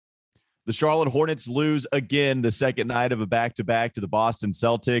The Charlotte Hornets lose again the second night of a back-to-back to the Boston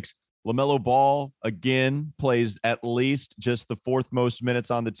Celtics. LaMelo Ball again plays at least just the fourth most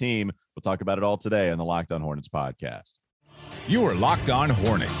minutes on the team. We'll talk about it all today on the Locked On Hornets podcast. You are Locked On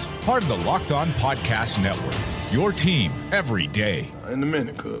Hornets, part of the Locked On Podcast Network. Your team every day. In a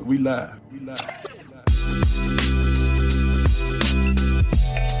minute, cuz we live.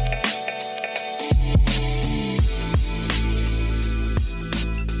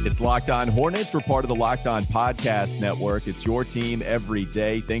 It's Locked On Hornets. We're part of the Locked On Podcast Network. It's your team every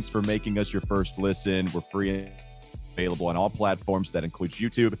day. Thanks for making us your first listen. We're free and available on all platforms. That includes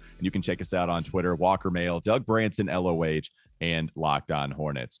YouTube. And you can check us out on Twitter, Walker Mail, Doug Branson, LOH, and Locked On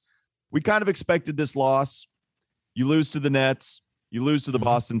Hornets. We kind of expected this loss. You lose to the Nets. You lose to the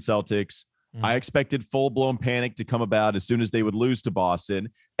Boston Celtics. I expected full-blown panic to come about as soon as they would lose to Boston.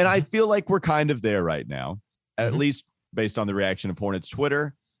 And I feel like we're kind of there right now, at least based on the reaction of Hornets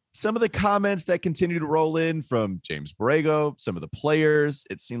Twitter. Some of the comments that continue to roll in from James Borrego, some of the players,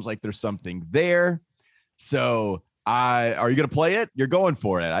 it seems like there's something there. So are you going to play it? You're going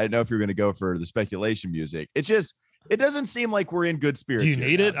for it. I didn't know if you're going to go for the speculation music. It doesn't seem like we're in good spirits. Do you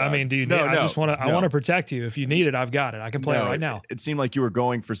need it? I mean, do you need it? I want to protect you. If you need it, I've got it. I can play it right now. It seemed like you were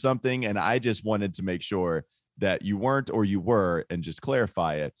going for something, and I just wanted to make sure that you weren't or you were and just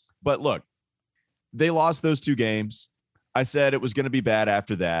clarify it. But look, they lost those two games. I said it was going to be bad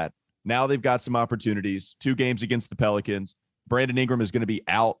after that. Now they've got some opportunities. 2 games against the Pelicans. Brandon Ingram is going to be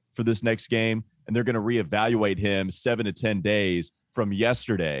out for this next game, and they're going to reevaluate him 7 to 10 days from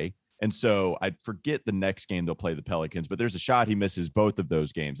yesterday. And so I forget the next game they'll play the Pelicans, but there's a shot he misses both of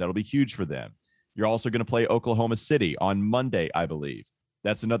those games. That'll be huge for them. You're also going to play Oklahoma City on Monday, I believe.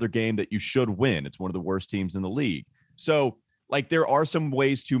 That's another game that you should win. It's one of the worst teams in the league. So, like, there are some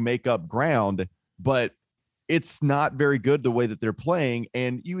ways to make up ground, but it's not very good the way that they're playing.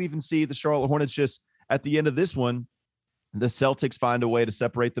 And you even see the Charlotte Hornets just at the end of this one, the Celtics find a way to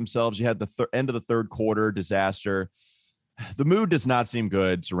separate themselves. You had the end of the third quarter disaster. The mood does not seem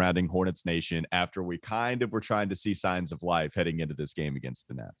good surrounding Hornets Nation after we kind of were trying to see signs of life heading into this game against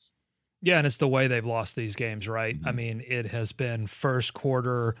the Nets. Yeah, and it's the way they've lost these games, right? I mean, it has been first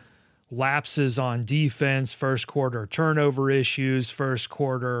quarter lapses on defense, first quarter turnover issues, first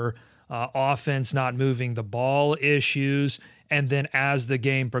quarter offense not moving the ball issues, and then as the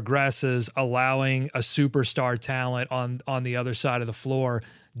game progresses, allowing a superstar talent on the other side of the floor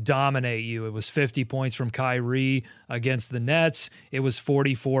dominate you. It was 50 points from Kyrie against the Nets. It was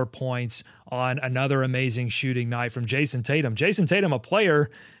 44 points on another amazing shooting night from Jason Tatum. Jason Tatum, a player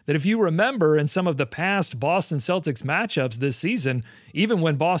that, if you remember in some of the past Boston Celtics matchups this season, even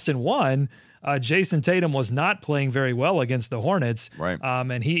when Boston won, Jason Tatum was not playing very well against the Hornets. Right.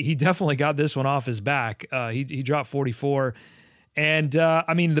 And he definitely got this one off his back. He dropped 44. And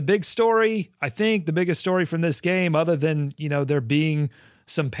I mean, the big story, I think the biggest story from this game, other than, there being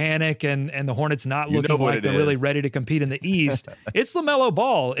some panic and the Hornets not looking like they're really ready to compete in the East, it's LaMelo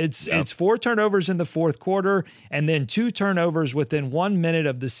Ball. It's 4 turnovers in the fourth quarter and then 2 turnovers within 1 minute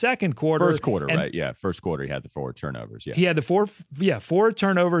of the second quarter. First quarter, right? Yeah, first quarter he had the 4 turnovers. Yeah, he had the 4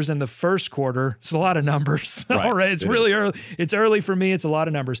 turnovers in the first quarter. It's a lot of numbers. Right. All right, it's really early. It's early for me. It's a lot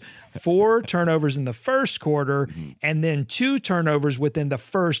of numbers. 4 turnovers in the first quarter and then 2 turnovers within the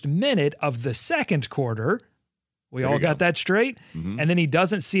first minute of the second quarter. We all got that straight. And then he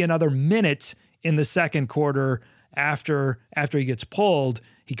doesn't see another minute in the second quarter after he gets pulled.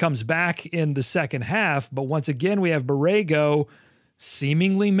 He comes back in the second half. But once again, we have Borrego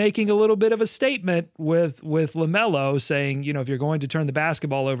seemingly making a little bit of a statement with LaMelo saying, if you're going to turn the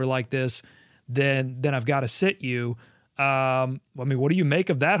basketball over like this, then I've got to sit you. I mean, what do you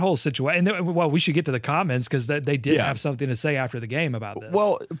make of that whole situation? And well, we should get to the comments because they did have something to say after the game about this.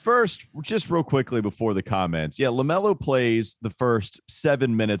 Well, first, just real quickly before the comments. Yeah, LaMelo plays the first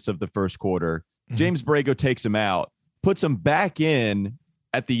 7 minutes of the first quarter. James Borrego takes him out, puts him back in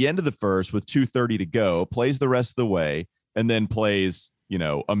at the end of the first with 2:30 to go, plays the rest of the way, and then plays,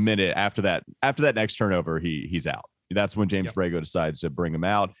 a minute after that. After that next turnover, he's out. That's when James Borrego decides to bring him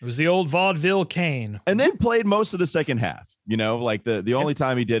out. It was the old vaudeville Kane. And then played most of the second half. Like the only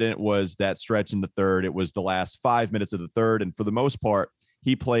time he didn't was that stretch in the third. It was the last 5 minutes of the third. And for the most part,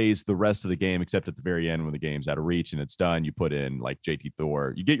 he plays the rest of the game, except at the very end when the game's out of reach and it's done. You put in like JT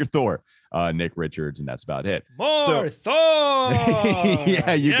Thor. You get your Thor, Nick Richards, and that's about it. More Thor!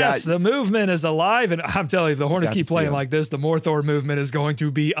 Yeah, yes, the movement is alive. And I'm telling you, if the Hornets keep playing like this, the more Thor movement is going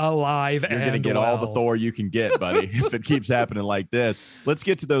to be alive. You're going to get all the Thor you can get, buddy, if it keeps happening like this. Let's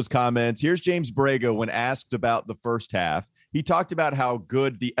get to those comments. Here's James Borrego when asked about the first half. he talked about how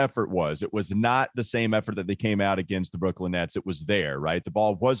good the effort was. It was not the same effort that they came out against the Brooklyn Nets. It was there, right? The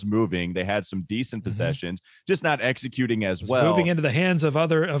ball was moving. They had some decent possessions, just not executing as well. Moving into the hands of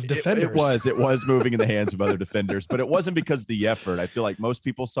defenders. It was moving in the hands of other defenders, but it wasn't because of the effort. I feel like most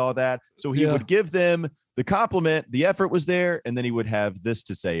people saw that. So he would give them the compliment. The effort was there, and then he would have this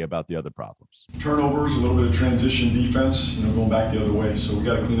to say about the other problems. Turnovers, a little bit of transition defense, going back the other way. So we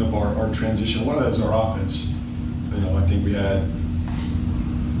got to clean up our transition. One of that is our offense. I think we had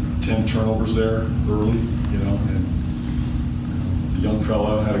 10 turnovers there early, and the young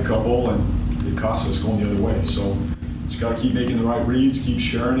fella had a couple, and it cost us going the other way. So just got to keep making the right reads, keep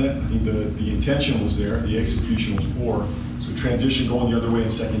sharing it. I think the intention was there, the execution was poor. So transition going the other way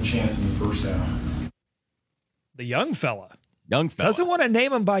and second chance in the first half. The young fella. Doesn't want to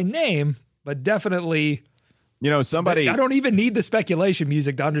name him by name, but definitely. Somebody. I don't even need the speculation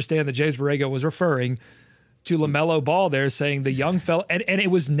music to understand that James Borrego was referring to LaMelo Ball there, saying the young fella, and it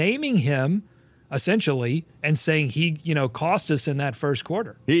was naming him essentially and saying he, cost us in that first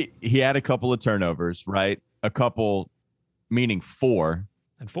quarter. He had a couple of turnovers, right? A couple, meaning four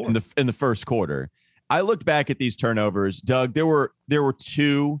in the first quarter. I looked back at these turnovers, Doug. There were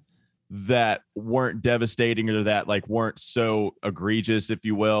two that weren't devastating or that weren't so egregious, if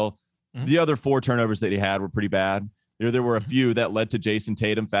you will. Mm-hmm. The other four turnovers that he had were pretty bad. There were a few that led to Jason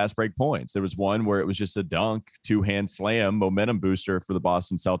Tatum fast break points. There was one where it was just a dunk, 2-hand slam, momentum booster for the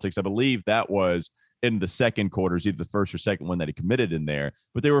Boston Celtics. I believe that was in the second quarters, either the first or second one that he committed in there.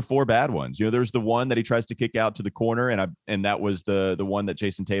 But there were four bad ones. There's the one that he tries to kick out to the corner, and that was the one that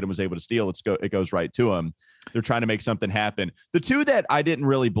Jason Tatum was able to steal. It goes right to him. They're trying to make something happen. The two that I didn't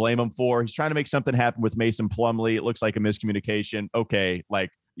really blame him for, he's trying to make something happen with Mason Plumlee. It looks like a miscommunication. Okay,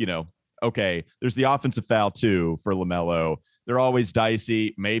 okay, there's the offensive foul too for LaMelo. They're always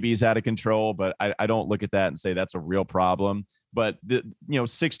dicey. Maybe he's out of control, but I don't look at that and say that's a real problem. But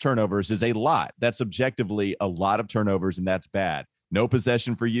 6 turnovers is a lot. That's objectively a lot of turnovers, and that's bad. No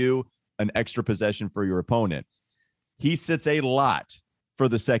possession for you, an extra possession for your opponent. He sits a lot for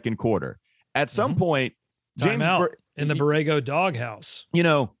the second quarter. At some point, James in the Borrego doghouse.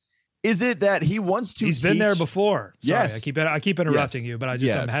 Is it that he wants to? He's been there before. Sorry, yes, I keep interrupting you, but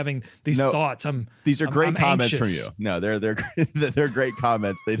I'm having these thoughts. These are great comments anxious. from you. No, they're great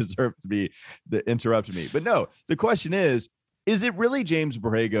comments. They deserve to be interrupting me. But no, the question is it really James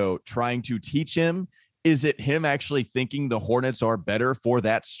Borrego trying to teach him? Is it him actually thinking the Hornets are better for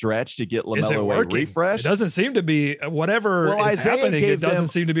that stretch to get LaMelo a refresh? It doesn't seem to be. Whatever is happening, it doesn't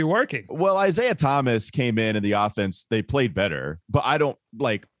seem to be working. Well, Isaiah Thomas came in the offense. They played better, but I don't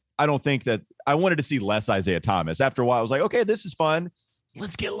think that I wanted to see less Isaiah Thomas. After a while, I was like, okay, this is fun.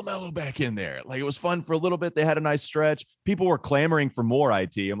 Let's get LaMelo back in there. It was fun for a little bit. They had a nice stretch. People were clamoring for more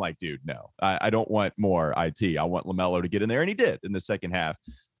IT. I'm like, dude, no, I don't want more IT. I want LaMelo to get in there. And he did in the second half.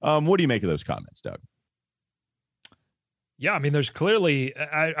 What do you make of those comments, Doug? Yeah, there's clearly.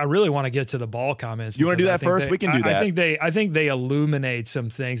 I really want to get to the ball comments. You want to do that first? We can do that. I think they illuminate some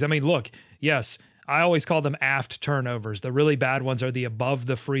things. Look, yes, I always call them aft turnovers. The really bad ones are the above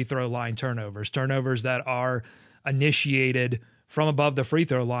the free throw line turnovers that are initiated from above the free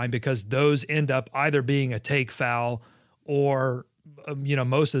throw line, because those end up either being a take foul or,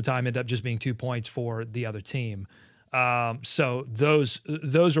 most of the time end up just being 2 points for the other team. So those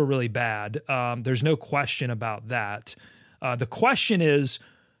are really bad. There's no question about that. The question is,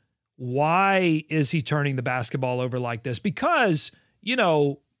 why is he turning the basketball over like this? Because,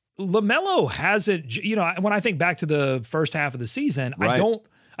 LaMelo hasn't, when I think back to the first half of the season, right.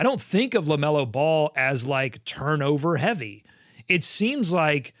 I don't think of LaMelo Ball as turnover heavy. It seems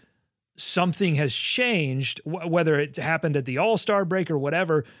like something has changed, whether it happened at the All-Star break or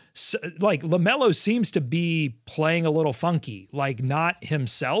whatever. LaMelo seems to be playing a little funky, not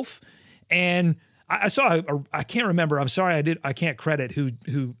himself. And I saw, I can't remember. I'm sorry, I can't credit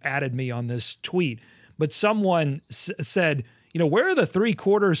who added me on this tweet, but someone said, where are the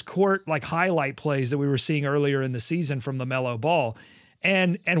 3/4 court highlight plays that we were seeing earlier in the season from LaMelo Ball?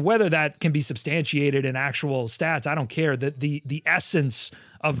 And whether that can be substantiated in actual stats, I don't care. That the essence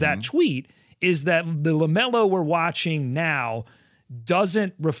of that tweet is that the LaMelo we're watching now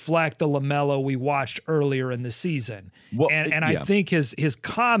doesn't reflect the LaMelo we watched earlier in the season. Well, and I think his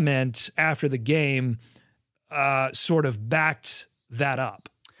comment after the game sort of backed that up,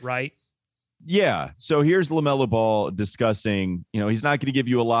 right? Yeah. So here's LaMelo Ball discussing, he's not going to give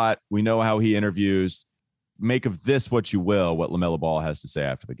you a lot. We know how he interviews. Make of this what you will, what LaMelo Ball has to say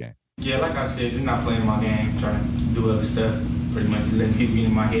after the game. Yeah, like I said, just not playing my game, trying to do other stuff, pretty much letting people get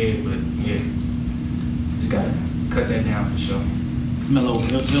in my head. But yeah, just got to cut that down for sure. Melo, in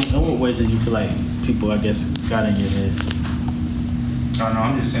what ways did you feel like people, I guess, got in your head? No,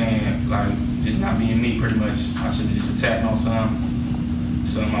 I'm just saying, like, just not being me, pretty much. I should have just attacked on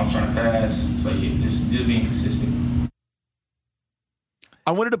something I was trying to pass. So, yeah, just being consistent.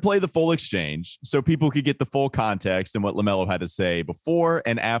 I wanted to play the full exchange so people could get the full context and what LaMelo had to say before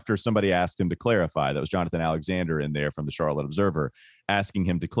and after somebody asked him to clarify. That was Jonathan Alexander in there from the Charlotte Observer asking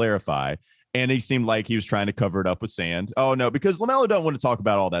him to clarify. And he seemed like he was trying to cover it up with sand. Oh, no, because LaMelo doesn't want to talk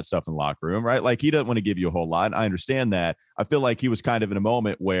about all that stuff in the locker room, right? Like, he doesn't want to give you a whole lot. And I understand that. I feel like he was kind of in a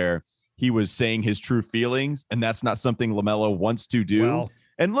moment where he was saying his true feelings, and that's not something LaMelo wants to do. Well,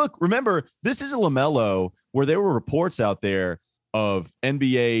 and look, remember, this is a LaMelo where there were reports out there of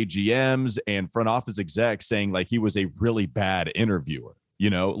NBA GMs and front office execs saying like he was a really bad interviewer. You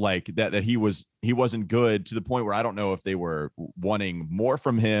know, like that he wasn't good to the point where I don't know if they were wanting more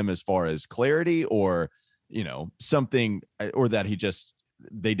from him as far as clarity or, you know, something, or that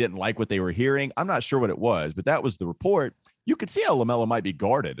they didn't like what they were hearing. I'm not sure what it was, but that was the report. You could see how LaMelo might be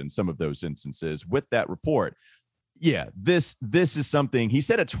guarded in some of those instances with that report. Yeah, this is something. He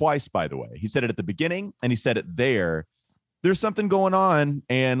said it twice, by the way. He said it at the beginning and he said it there. There's something going on,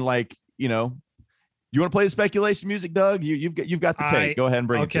 and like, you know. You want to play the speculation music, Doug? You've got the take. Go ahead and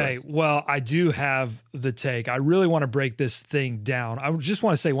bring it to us. Okay, well, I do have the take. I really want to break this thing down. I just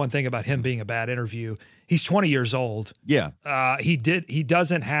want to say one thing about him being a bad interview. He's 20 years old. Yeah. He didn't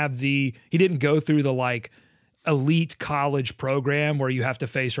go through the like elite college program where you have to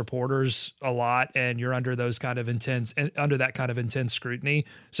face reporters a lot and you're under that kind of intense scrutiny.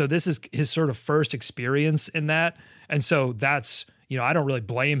 So this is his sort of first experience in that. And so that's, you know, I don't really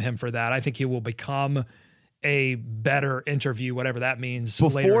blame him for that. I think he will become a better interview, whatever that means.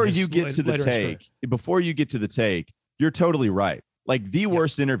 Before you get to the take, you're totally right. Like the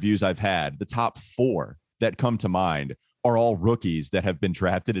worst interviews I've had, the top 4 that come to mind are all rookies that have been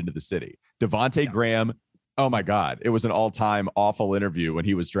drafted into the city. Devontae Graham. Oh my God. It was an all-time awful interview when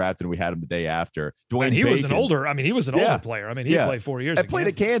he was drafted and we had him the day after. He was an older player. I mean, he played 4 years. I played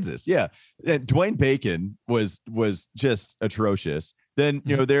at Kansas. Yeah. And Dwayne Bacon was just atrocious. Then,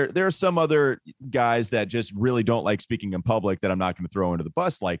 you know, there are some other guys that just really don't like speaking in public that I'm not going to throw into the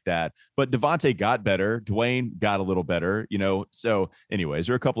bus like that. But Devontae got better. Dwayne got a little better, you know. So anyways,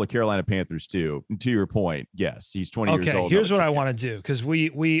 there are a couple of Carolina Panthers too. And to your point, yes, he's 20 years old. Okay, here's what I want to do, because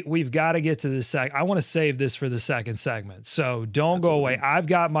we've got to get to this I want to save this for the second segment. So don't go away. I've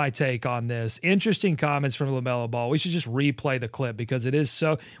got my take on this. Interesting comments from LaMelo Ball. We should just replay the clip because it is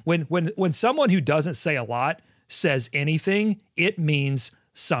so when someone who doesn't say a lot says anything, it means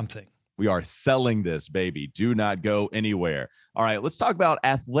something. We are selling this, baby. Do not go anywhere. All right, let's talk about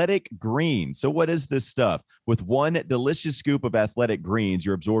Athletic Greens. So what is this stuff? With one delicious scoop of Athletic Greens,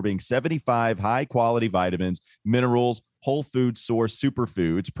 you're absorbing 75 high-quality vitamins, minerals, whole food source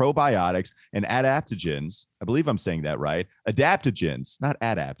superfoods, probiotics, and adaptogens. I believe I'm saying that right. Adaptogens, not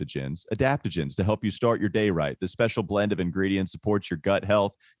adaptogens, adaptogens to help you start your day right. This special blend of ingredients supports your gut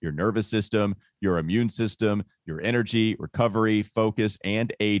health, your nervous system, your immune system, your energy, recovery, focus,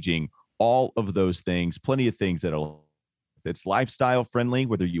 and aging. All of those things, plenty of things that'll. It's lifestyle friendly,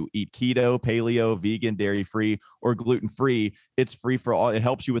 whether you eat keto, paleo, vegan, dairy-free, or gluten-free. It's free for all. It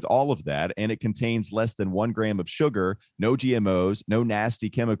helps you with all of that, and it contains less than 1 gram of sugar, no GMOs, no nasty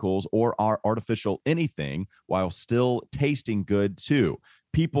chemicals, or artificial anything, while still tasting good too.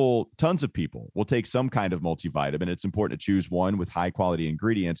 Tons of people will take some kind of multivitamin. It's important to choose one with high-quality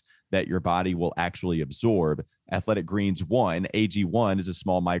ingredients that your body will actually absorb. Athletic Greens 1, AG1, is a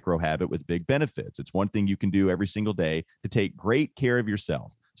small micro habit with big benefits. It's one thing you can do every single day to take great care of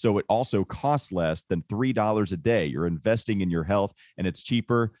yourself. So it also costs less than $3 a day. You're investing in your health, and it's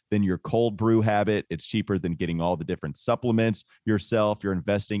cheaper than your cold brew habit. It's cheaper than getting all the different supplements yourself. You're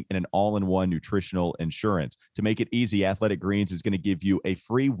investing in an all-in-one nutritional insurance. To make it easy, Athletic Greens is going to give you a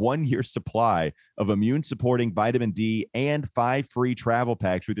free 1-year supply of immune-supporting vitamin D and 5 free travel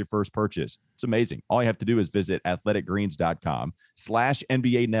packs with your first purchase. It's amazing. All you have to do is visit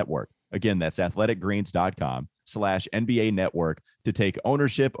athleticgreens.com/NBA Network. Again, that's athleticgreens.com/NBA Network to take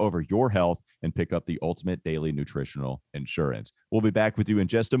ownership over your health and pick up the ultimate daily nutritional insurance. We'll be back with you in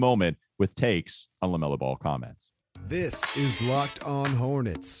just a moment with takes on LaMelo Ball comments. This is Locked On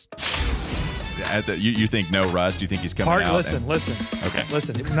Hornets. You think no rust? You think he's coming out? Listen. Okay.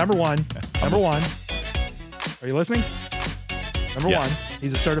 Listen. Number one. Are you listening? Number one,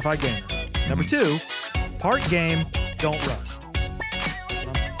 he's a certified gamer. Number 2, part game, don't rust.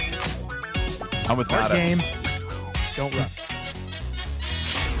 I'm with part game, don't rust.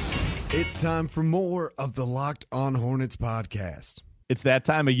 It's time for more of the Locked On Hornets podcast. It's that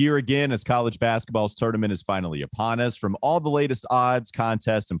time of year again as college basketball's tournament is finally upon us. From all the latest odds,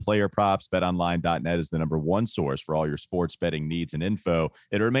 contests, and player props, BetOnline.net is the #1 source for all your sports betting needs and info.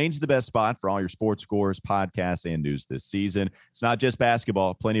 It remains the best spot for all your sports scores, podcasts, and news this season. It's not just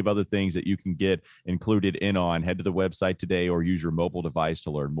basketball, plenty of other things that you can get included in on. Head to the website today or use your mobile device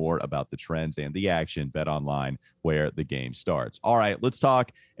to learn more about the trends and the action. BetOnline, where the game starts. All right, let's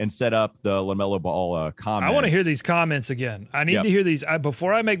talk and set up the LaMelo Ball comments. I want to hear these comments again. I need to hear these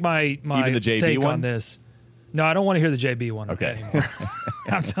before I make my Even the JB take one? on this. No, I don't want to hear the JB one anymore.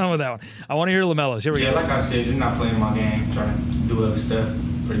 I'm done with that one. I want to hear LaMelo's. Here we go. Like I said, just not playing my game, trying to do other stuff,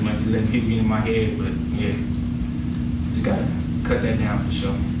 pretty much letting people get in my head. But, just got to cut that down for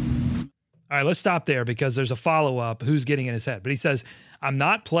sure. All right, let's stop there because there's a follow-up who's getting in his head. But he says, I'm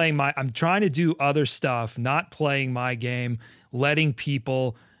trying to do other stuff, not playing my game, letting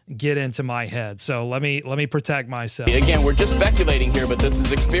people get into my head. So let me protect myself. Again, we're just speculating here, but this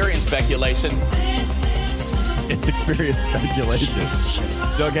is experience speculation. It's experience speculation.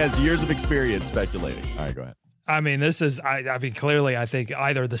 Doug has years of experience speculating. All right, go ahead. I mean, this is, clearly, I think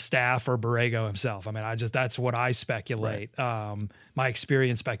either the staff or Borrego himself. I mean, that's what I speculate. Right. My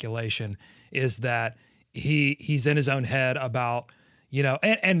experience speculation is that he's in his own head about,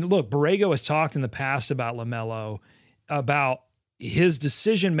 and look, Borrego has talked in the past about LaMelo, about his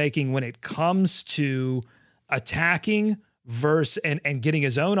decision-making when it comes to attacking and getting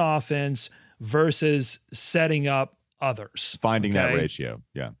his own offense versus setting up others. Finding that ratio.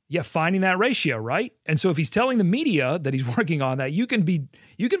 Yeah. Yeah, finding that ratio, right? And so if he's telling the media that he's working on that, you can be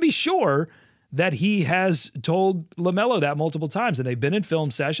sure that he has told LaMelo that multiple times, and they've been in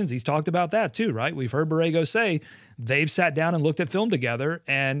film sessions. He's talked about that too, right? We've heard Borrego say they've sat down and looked at film together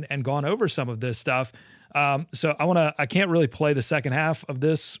and gone over some of this stuff. So I can't really play the second half of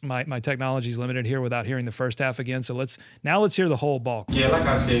this. My technology is limited here without hearing the first half again. So let's hear the whole ball. Yeah, like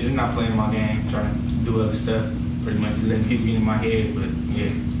I said, just not playing my game, trying to do other stuff, pretty much letting people get in my head. But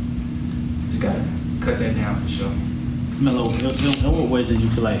just gotta cut that down for sure. Melo, in what ways did you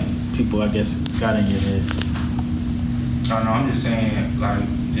feel like people, I guess, got in your head? I know, I'm just saying, like,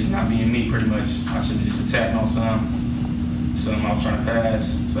 just not being me, pretty much. I should have just attacked on something I was trying to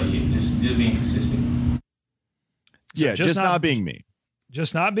pass. So just being consistent. So just not being me.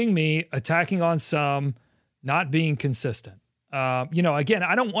 Just not being me, attacking on some, not being consistent. Again,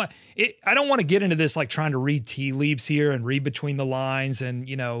 I don't want to get into this like trying to read tea leaves here and read between the lines and,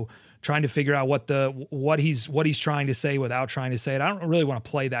 trying to figure out what he's trying to say without trying to say it. I don't really want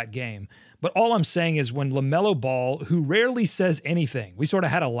to play that game. But all I'm saying is when LaMelo Ball, who rarely says anything, we sort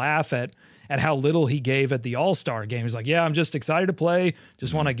of had a laugh at how little he gave at the All-Star game. He's like, yeah, I'm just excited to play.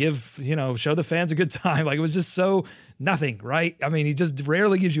 Just want to give, show the fans a good time. Like it was just so nothing, right? I mean, he just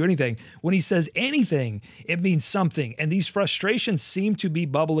rarely gives you anything. When he says anything, it means something. And these frustrations seem to be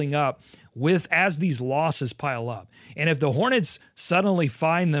bubbling up as these losses pile up. And if the Hornets suddenly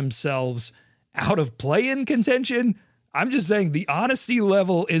find themselves out of play-in contention, I'm just saying the honesty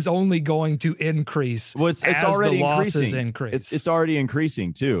level is only going to increase. Well, it's as already the losses increasing. Increase. It's already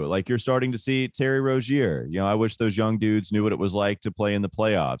increasing too. Like you're starting to see Terry Rozier. I wish those young dudes knew what it was like to play in the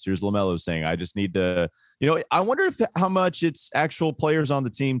playoffs. Here's LaMelo saying, I just need to, I wonder how much it's actual players on the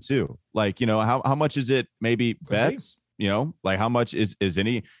team too. Like, how much is it maybe vets? Like how much is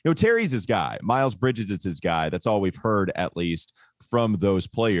any, Terry's his guy. Miles Bridges is his guy. That's all we've heard, at least from those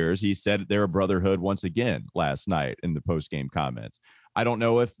players. He said they're a brotherhood once again last night in the post-game comments. I don't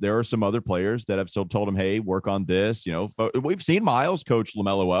know if there are some other players that have still told him, hey, work on this. We've seen Miles coach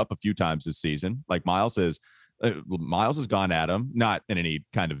LaMelo up a few times this season. Like Miles has gone at him, not in any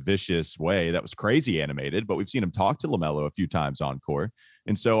kind of vicious way that was crazy animated, but we've seen him talk to LaMelo a few times on court.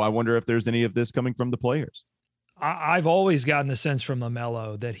 And so I wonder if there's any of this coming from the players. I've always gotten the sense from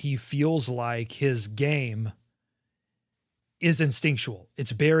LaMelo that he feels like his game is instinctual.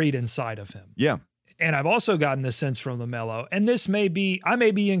 It's buried inside of him. Yeah. And I've also gotten the sense from LaMelo, and I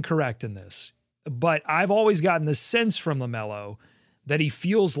may be incorrect in this, but I've always gotten the sense from LaMelo that he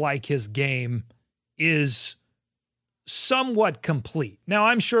feels like his game is somewhat complete. Now,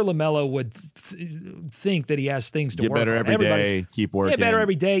 I'm sure LaMelo would think that he has things to get work better on. Every day, keep working. Get better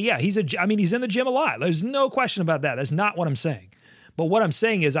every day. Yeah, he's in the gym a lot. There's no question about that. That's not what I'm saying. But what I'm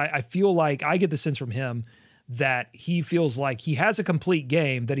saying is I feel like I get the sense from him that he feels like he has a complete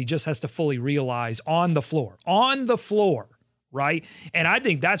game that he just has to fully realize on the floor, right? And I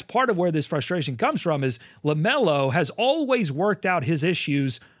think that's part of where this frustration comes from is LaMelo has always worked out his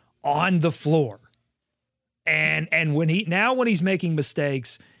issues on the floor. And when he's making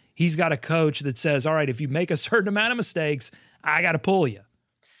mistakes, he's got a coach that says, all right, if you make a certain amount of mistakes, I got to pull you.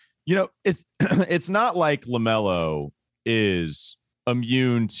 It's not like LaMelo is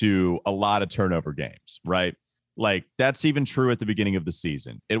immune to a lot of turnover games, right? Like that's even true at the beginning of the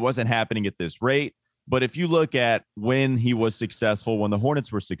season. It wasn't happening at this rate, but if you look at when he was successful, when the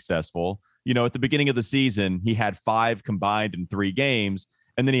Hornets were successful, at the beginning of the season, he had 5 combined in 3 games,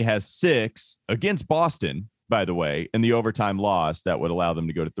 and then he has 6 against Boston, by the way, in the overtime loss that would allow them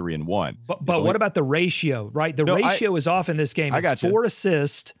to go to 3-1. But what about the ratio, right? The ratio is off in this game. It's 4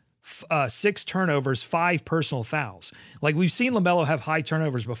 assists, 6 turnovers, 5 personal fouls. Like we've seen LaMelo have high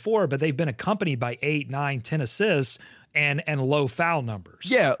turnovers before, but they've been accompanied by 8, 9, 10 assists and low foul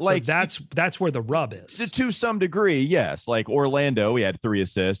numbers. Yeah, like so that's where the rub is. To some degree, yes. Like Orlando, he had 3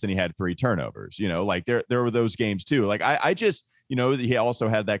 assists and he had 3 turnovers. Like there were those games too. Like I just, he also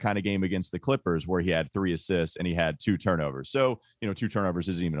had that kind of game against the Clippers where he had 3 assists and he had 2 turnovers. So, 2 turnovers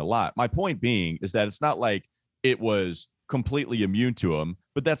isn't even a lot. My point being is that it's not like it was completely immune to him,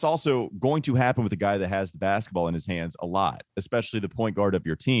 but that's also going to happen with a guy that has the basketball in his hands a lot, especially the point guard of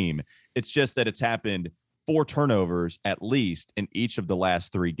your team. It's just that it's happened 4 turnovers at least in each of the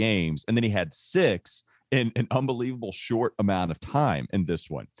last 3 games. And then he had 6 in an unbelievable short amount of time in this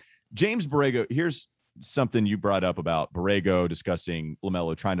one. James Borrego, here's something you brought up about Borrego discussing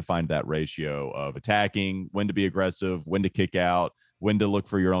LaMelo trying to find that ratio of attacking, when to be aggressive, when to kick out, when to look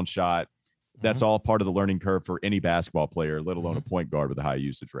for your own shot. That's all part of the learning curve for any basketball player, let alone a point guard with a high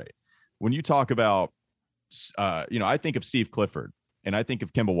usage rate. When you talk about, I think of Steve Clifford and I think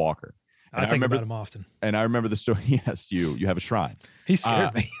of Kemba Walker. I think about him often. And I remember the story. Yes, you have a shrine. He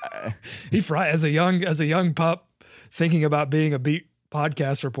scared me. He as a young pup thinking about being a beat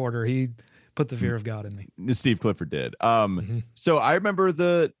podcast reporter, he put the fear of God in me. Steve Clifford did. So I remember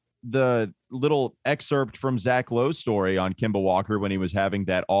the little excerpt from Zach Lowe's story on Kemba Walker when he was having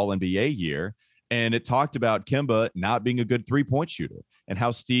that All-NBA year. And it talked about Kemba not being a good 3-point shooter and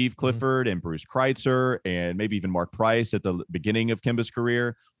how Steve Clifford and Bruce Kreitzer and maybe even Mark Price at the beginning of Kemba's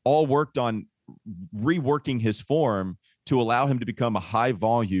career all worked on reworking his form to allow him to become a high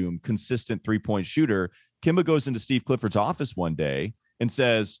volume, consistent 3-point shooter. Kemba goes into Steve Clifford's office one day and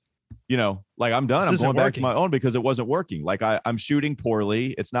says, like, I'm done. I'm going back to my own because it wasn't working. Like I'm shooting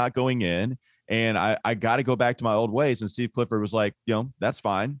poorly. It's not going in. And I got to go back to my old ways. And Steve Clifford was like, that's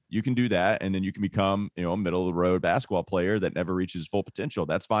fine. You can do that. And then you can become, a middle of the road basketball player that never reaches full potential.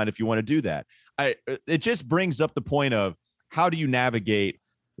 That's fine if you want to do that. It just brings up the point of how do you navigate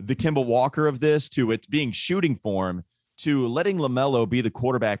the Kemba Walker of this to it being shooting form to letting LaMelo be the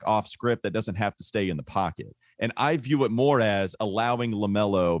quarterback off script that doesn't have to stay in the pocket. And I view it more as allowing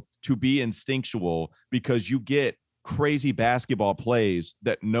LaMelo to be instinctual because you get crazy basketball plays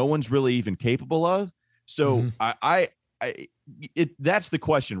that no one's really even capable of. So that's the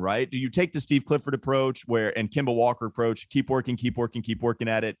question, right? Do you take the Steve Clifford approach and Kemba Walker approach, keep working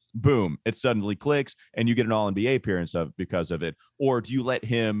at it, boom, it suddenly clicks and you get an All-NBA appearance because of it? Or do you let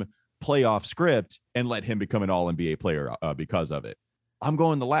him play off script and let him become an All-NBA player because of it? I'm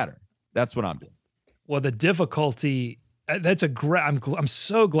going the latter. That's what I'm doing. Well, the difficulty, I'm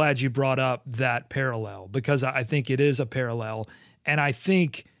so glad you brought up that parallel because I think it is a parallel. And I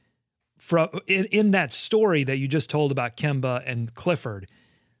think in that story that you just told about Kemba and Clifford,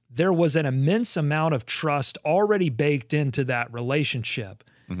 there was an immense amount of trust already baked into that relationship.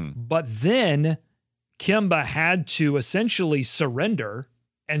 But then Kemba had to essentially surrender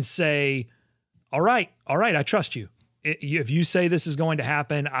and say, all right, I trust you. If you say this is going to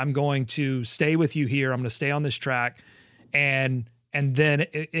happen, I'm going to stay with you here. I'm going to stay on this track. And then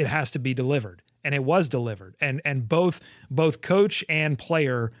it has to be delivered. And it was delivered. And both coach and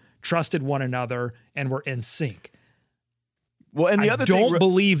player trusted one another and were in sync. Well, and I don't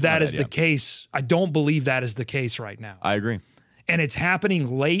believe that is the case. I don't believe that is the case right now. I agree. And it's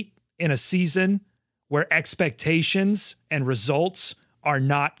happening late in a season where expectations and results are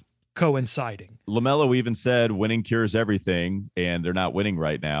not coinciding. LaMelo even said winning cures everything, and they're not winning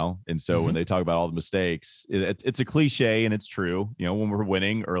right now. And so when they talk about all the mistakes, it's a cliche and it's true. When we were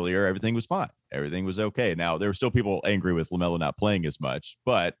winning earlier, everything was fine. Everything was okay. Now, there were still people angry with LaMelo not playing as much,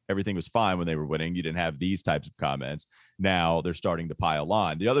 but everything was fine when they were winning. You didn't have these types of comments. Now they're starting to pile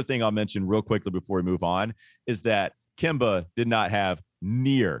on. The other thing I'll mention real quickly before we move on is that Kemba did not have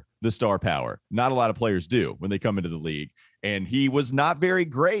near the star power. Not a lot of players do when they come into the league. And he was not very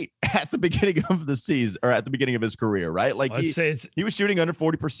great at the beginning of the season or at the beginning of his career, right? Like he was shooting under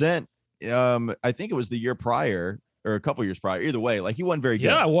 40%. I think it was the year prior or a couple years prior. Either way, like he wasn't very good.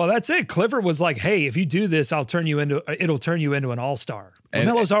 Yeah, well, that's it. Clifford was like, hey, if you do this, it'll turn you into an all-star.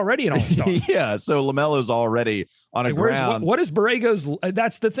 LaMelo's already an all-star. Yeah, so LaMelo's already on a ground. What is Borrego's?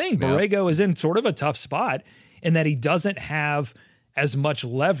 That's the thing. Yeah. Borrego is in sort of a tough spot in that he doesn't have as much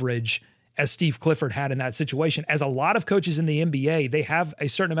leverage as Steve Clifford had in that situation. As a lot of coaches in the NBA, they have a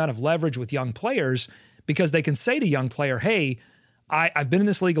certain amount of leverage with young players because they can say to young player, hey, I've been in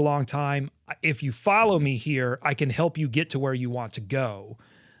this league a long time. If you follow me here, I can help you get to where you want to go.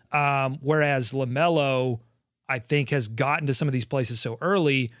 Whereas LaMelo, I think, has gotten to some of these places so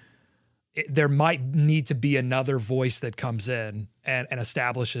early, there might need to be another voice that comes in and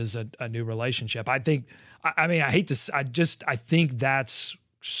establishes a new relationship. I think that's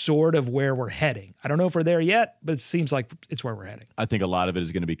sort of where we're heading. I don't know if we're there yet, but it seems like it's where we're heading. I think a lot of it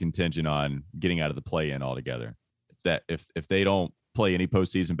is going to be contingent on getting out of the play-in altogether. That if they don't play any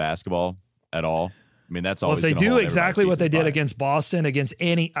postseason basketball at all, I mean, that's always. Well, if they do exactly what they did against Boston, against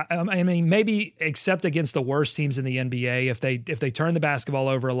any, I mean, maybe except against the worst teams in the NBA, if they turn the basketball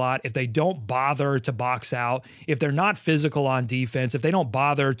over a lot, if they don't bother to box out, if they're not physical on defense, if they don't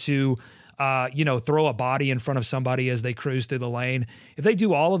bother to, throw a body in front of somebody as they cruise through the lane, if they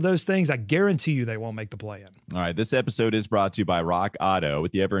do all of those things, I guarantee you they won't make the play-in. All right, this episode is brought to you by Rock Auto.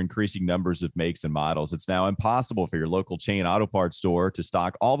 With the ever-increasing numbers of makes and models, it's now impossible for your local chain auto parts store to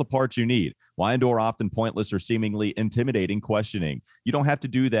stock all the parts you need. Why endure often pointless or seemingly intimidating questioning? You don't have to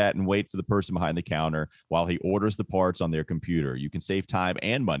do that and wait for the person behind the counter while he orders the parts on their computer. You can save time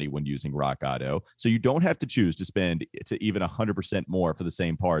and money when using Rock Auto, so you don't have to choose to spend to even 100% more for the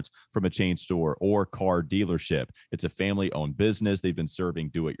same parts from a chain store or car dealership. It's a family-owned business. They've been serving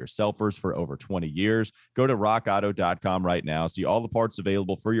do-it-yourselfers for over 20 years. Go to rockauto.com right now. See all the parts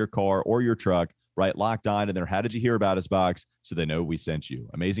available for your car or your truck. Right, Locked On in their How Did You Hear About Us box so they know we sent you.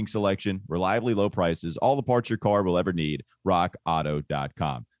 Amazing selection, reliably low prices, all the parts your car will ever need.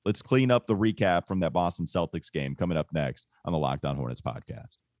 rockauto.com. Let's clean up the recap from that Boston Celtics game coming up next on the Locked On Hornets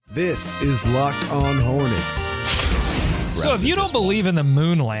podcast. This is Locked On Hornets. So if you don't believe in the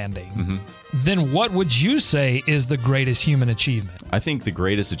moon landing, then what would you say is the greatest human achievement? I think the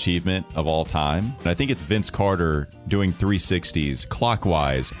greatest achievement of all time, and I think it's Vince Carter doing 360s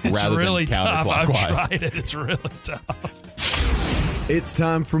clockwise rather really than tough. counterclockwise. I've tried it. It's really tough. It's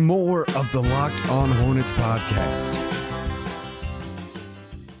time for more of the Locked On Hornets podcast.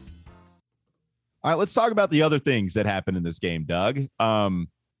 All right, let's talk about the other things that happened in this game, Doug.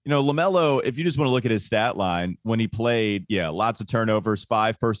 LaMelo, if you just want to look at his stat line, when he played, lots of turnovers,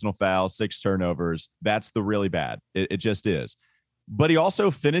 5 personal fouls, 6 turnovers. That's the really bad. It just is. But he also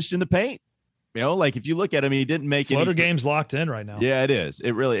finished in the paint. If you look at him, he didn't make floater game's locked in right now. Yeah, it is.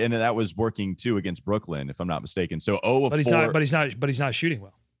 It really, and that was working too against Brooklyn, if I'm not mistaken. So 0 of 4. But he's not shooting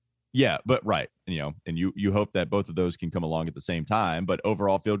well. Yeah, but right. And you hope that both of those can come along at the same time. But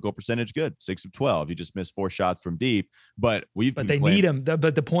overall field goal percentage, good. 6 of 12. He just missed 4 shots from deep. But they need him.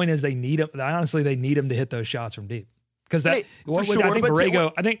 But the point is, they need him. Honestly, they need him to hit those shots from deep. Because I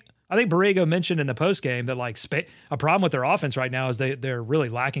think Borrego mentioned in the post game that a problem with their offense right now is they're really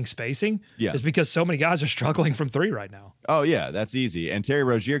lacking spacing. Yeah, it's because so many guys are struggling from 3 right now. Oh yeah, that's easy. And Terry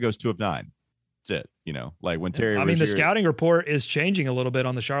Rozier goes 2 of 9. That's it. When Terry Rozier, the scouting report is changing a little bit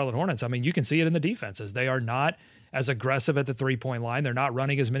on the Charlotte Hornets. I mean, you can see it in the defenses. They are not as aggressive at the 3-point line. They're not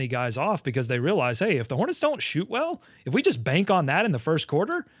running as many guys off because they realize, hey, if the Hornets don't shoot well, if we just bank on that in the first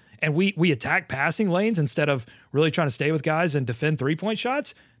quarter and we attack passing lanes instead of really trying to stay with guys and defend 3-point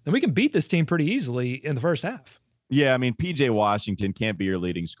shots, then we can beat this team pretty easily in the first half. Yeah, I mean, PJ Washington can't be your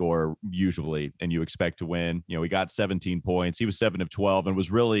leading scorer usually, and you expect to win. He got 17 points. He was 7 of 12 and was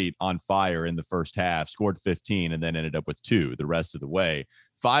really on fire in the first half, scored 15 and then ended up with 2 the rest of the way.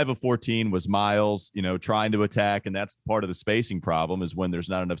 5 of 14 was Miles, trying to attack, and that's part of the spacing problem is when there's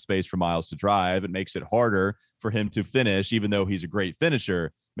not enough space for Miles to drive. It makes it harder for him to finish, even though he's a great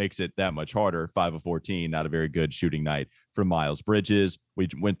finisher. Makes it that much harder. 5 of 14, not a very good shooting night from Miles Bridges. We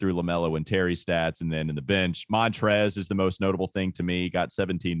went through LaMelo and Terry stats, and then in the bench, Montrez is the most notable thing to me. Got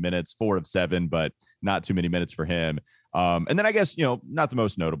 17 minutes, 4 of 7, but not too many minutes for him. And then I guess, not the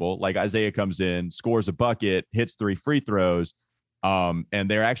most notable. Isaiah comes in, scores a bucket, hits 3 free throws. And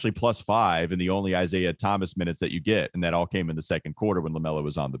they're actually +5 in the only Isaiah Thomas minutes that you get, and that all came in the second quarter when LaMelo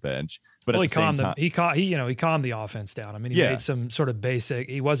was on the bench. But he calmed the offense down. I mean, he made some sort of basic.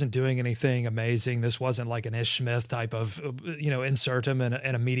 He wasn't doing anything amazing. This wasn't like an Ish Smith type of insert him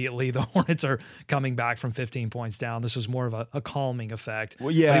and immediately the Hornets are coming back from 15 points down. This was more of a calming effect.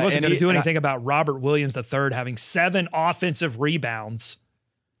 Well, yeah, but he wasn't going to do anything about Robert Williams III having 7 offensive rebounds.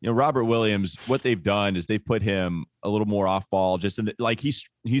 Robert Williams, what they've done is they've put him a little more off ball, just in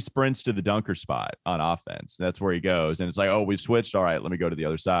he sprints to the dunker spot on offense. That's where he goes. And it's like, oh, we've switched. All right, let me go to the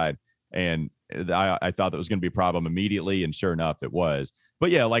other side. And I thought that was going to be a problem immediately. And sure enough, it was.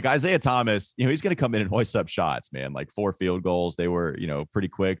 But yeah, Isaiah Thomas, he's going to come in and hoist up shots, man. 4 field goals. They were, pretty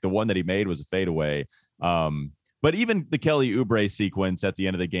quick. The one that he made was a fadeaway. But even the Kelly Oubre sequence at the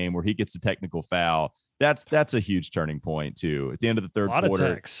end of the game where he gets a technical foul, that's a huge turning point too. At the end of the third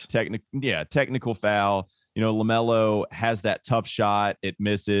quarter, technical foul. LaMelo has that tough shot, it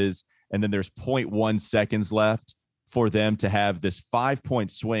misses, and then there's 0.1 seconds left for them to have this 5-point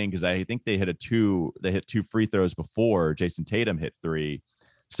swing, because I think they hit two free throws before Jason Tatum hit 3.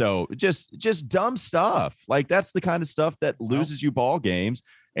 So just dumb stuff. Like, that's the kind of stuff that loses you ball games.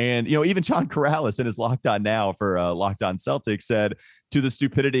 And, even John Corrales in his Locked On Now for Locked On Celtics said, to the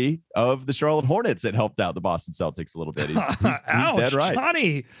stupidity of the Charlotte Hornets, it helped out the Boston Celtics a little bit. He's Ouch, dead right.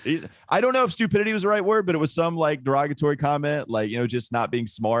 Johnny. I don't know if stupidity was the right word, but it was some like derogatory comment, like, just not being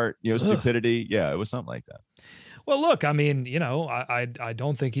smart, stupidity. Yeah, it was something like that. Well, look, I mean, I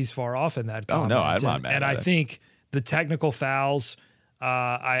don't think he's far off in that comment. Oh, no, I'm not mad. And I think the technical fouls,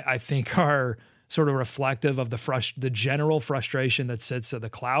 I think are sort of reflective of the general frustration that sits, the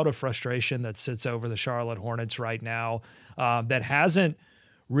cloud of frustration that sits over the Charlotte Hornets right now, that hasn't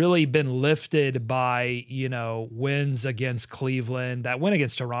really been lifted by, wins against Cleveland. That win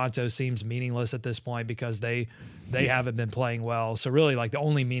against Toronto seems meaningless at this point because they haven't been playing well. So really, like, the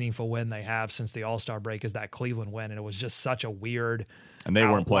only meaningful win they have since the All-Star break is that Cleveland win, and it was just such a weird and they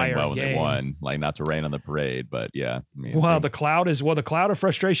weren't playing well when game. They won, like, not to rain on the parade, but yeah. The cloud of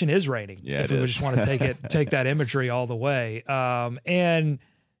frustration is raining. Yeah, if we just want to take that imagery all the way. I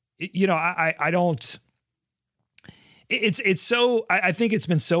don't. I think it's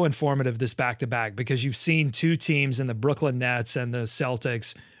been so informative, this back-to-back, because you've seen two teams in the Brooklyn Nets and the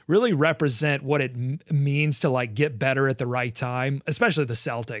Celtics really represent what it means to, like, get better at the right time, especially the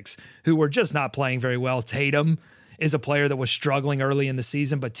Celtics, who were just not playing very well. Tatum is a player that was struggling early in the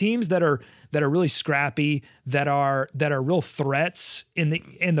season, but teams that are really scrappy, that are real threats in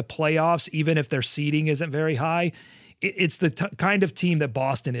the playoffs, even if their seeding isn't very high. It's the kind of team that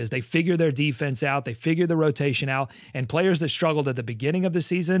Boston is. They figure their defense out, they figure the rotation out, and players that struggled at the beginning of the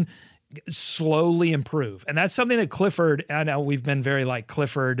season slowly improve. And that's something that Clifford, I know we've been very, like,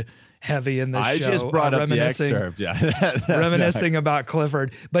 Clifford heavy in this show. I just brought up the excerpt. Yeah. Reminiscing about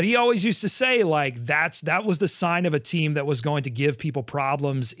Clifford. But he always used to say, like, that was the sign of a team that was going to give people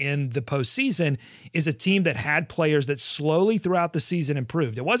problems in the postseason, is a team that had players that slowly throughout the season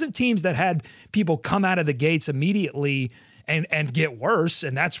improved. It wasn't teams that had people come out of the gates immediately and get worse.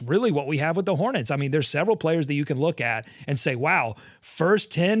 And that's really what we have with the Hornets. I mean, there's several players that you can look at and say, wow,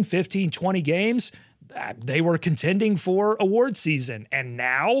 first 10, 15, 20 games, they were contending for award season. And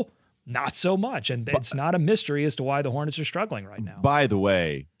now, not so much. And it's not a mystery as to why the Hornets are struggling right now. By the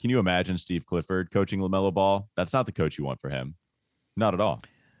way, can you imagine Steve Clifford coaching LaMelo Ball? That's not the coach you want for him. Not at all.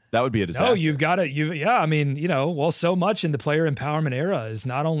 That would be a disaster. No, you've got to, so much in the player empowerment era is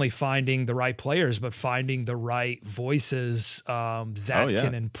not only finding the right players, but finding the right voices that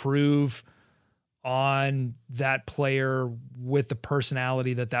can improve on that player with the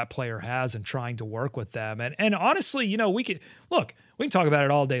personality that player has, and trying to work with them. And honestly, we can talk about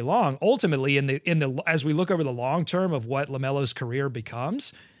it all day long. Ultimately, as we look over the long term of what LaMelo's career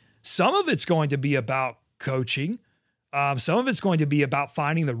becomes, some of it's going to be about coaching. Some of it's going to be about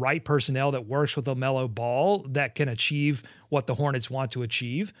finding the right personnel that works with LaMelo Ball that can achieve what the Hornets want to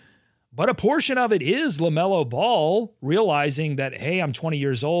achieve. But a portion of it is LaMelo Ball realizing that, hey, I'm 20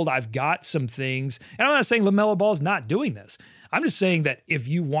 years old. I've got some things. And I'm not saying LaMelo Ball is not doing this. I'm just saying that if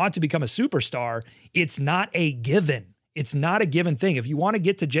you want to become a superstar, it's not a given. It's not a given thing. If you want to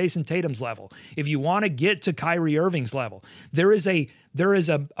get to Jason Tatum's level, if you want to get to Kyrie Irving's level, there is a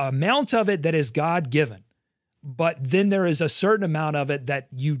amount of it that is God-given. But then there is a certain amount of it that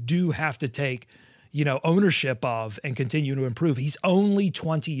you do have to take, ownership of and continue to improve. He's only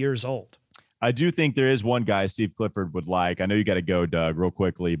 20 years old. I do think there is one guy Steve Clifford would like. I know you got to go, Doug, real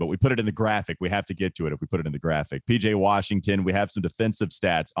quickly, but we put it in the graphic. We have to get to it if we put it in the graphic. PJ Washington, we have some defensive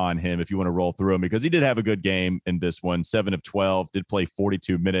stats on him if you want to roll through him, because he did have a good game in this one. 7 of 12, did play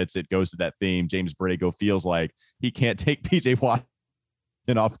 42 minutes. It goes to that theme. James Borrego feels like he can't take PJ Washington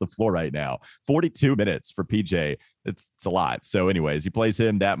off the floor right now. 42 minutes for PJ. It's a lot. So anyways, he plays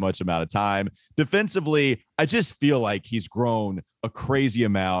him that much amount of time. Defensively, I just feel like he's grown a crazy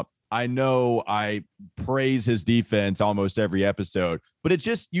amount. I know I praise his defense almost every episode, but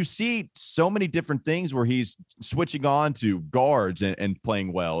you see so many different things where he's switching on to guards and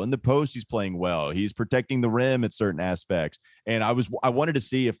playing well. In the post, he's playing well. He's protecting the rim at certain aspects. And I wanted to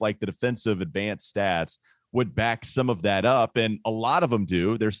see if, like, the defensive advanced stats would back some of that up. And a lot of them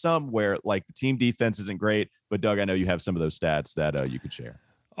do. There's some where, like, the team defense isn't great, but Doug, I know you have some of those stats that you could share.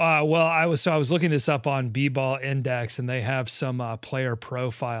 Well, I was looking this up on B-Ball Index, and they have some player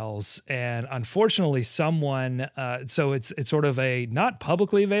profiles, and unfortunately, someone so it's sort of a not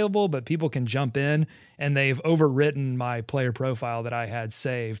publicly available, but people can jump in, and they've overwritten my player profile that I had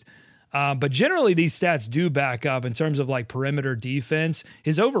saved. But generally, these stats do back up in terms of like perimeter defense.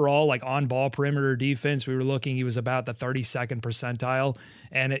 His overall like on-ball perimeter defense, we were looking, he was about the 32nd percentile.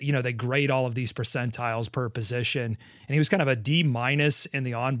 And, they grade all of these percentiles per position. And he was kind of a D- in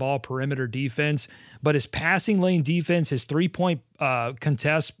the on-ball perimeter defense. But his passing lane defense, his three-point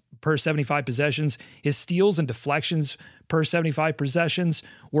contests per 75 possessions, his steals and deflections per 75 possessions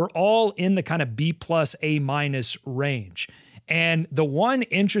were all in the kind of B+, A- range. And the one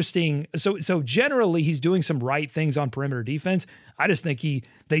interesting, so generally he's doing some right things on perimeter defense. I just think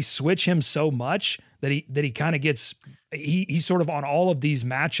they switch him so much that he kind of gets, he's sort of on all of these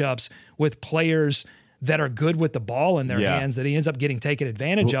matchups with players that are good with the ball in their hands that he ends up getting taken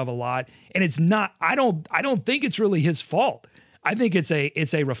advantage of a lot. And it's not, I don't think it's really his fault. I think it's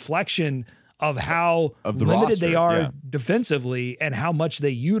a reflection of how limited roster, they are defensively and how much they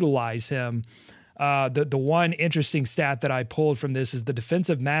utilize him. The one interesting stat that I pulled from this is the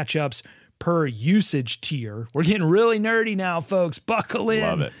defensive matchups per usage tier. We're getting really nerdy now, folks. Buckle in.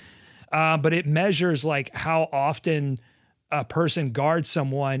 Love it. But it measures like how often a person guards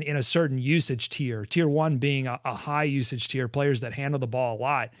someone in a certain usage tier. Tier 1 being a high usage tier, players that handle the ball a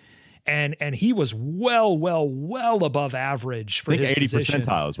lot. And he was well above average for his position. I think 80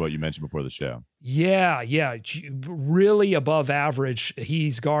 percentile is what you mentioned before the show. Yeah, really above average.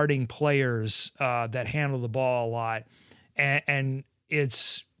 He's guarding players that handle the ball a lot, and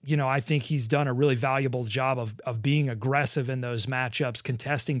it's I think he's done a really valuable job of being aggressive in those matchups,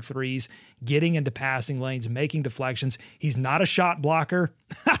 contesting threes, getting into passing lanes, making deflections. He's not a shot blocker.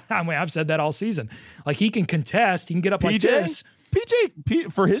 I mean, I've said that all season. Like he can contest, he can get up like this.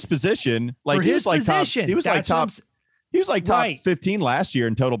 PJ for his position, like for he his was like position, top. He was like top. He was like top 15 last year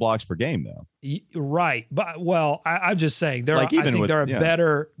in total blocks per game, though. Right, but I'm just saying there like are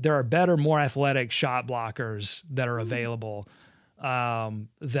better, more athletic shot blockers that are available.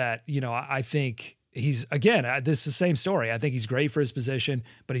 That I think he's this is the same story. I think he's great for his position,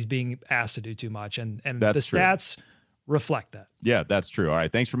 but he's being asked to do too much, and the stats reflect that. Yeah, that's true. All right,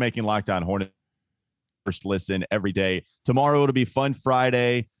 thanks for making Locked On Hornets first listen every day. Tomorrow it'll be Fun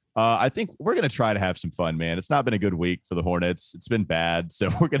Friday. I think we're going to try to have some fun, man. It's not been a good week for the Hornets. It's been bad. So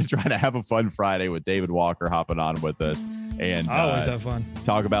we're going to try to have a fun Friday with David Walker hopping on with us and always have fun.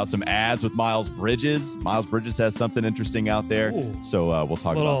 Talk about some ads with Miles Bridges. Miles Bridges has something interesting out there. Ooh. So we'll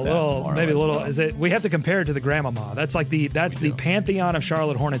talk about that tomorrow. Maybe a little, well. Is it, we have to compare it to the Grandmama. That's like the pantheon of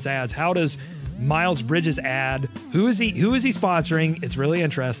Charlotte Hornets ads. How does Miles Bridges ad, who is he sponsoring? It's really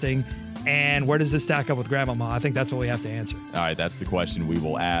interesting. And where does this stack up with Grandmama? I think that's what we have to answer. All right, that's the question we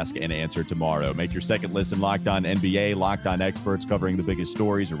will ask and answer tomorrow. Make your second listen Locked On NBA, Locked On experts covering the biggest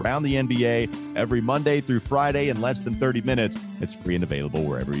stories around the NBA every Monday through Friday in less than 30 minutes. It's free and available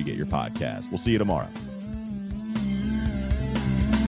wherever you get your podcast. We'll see you tomorrow.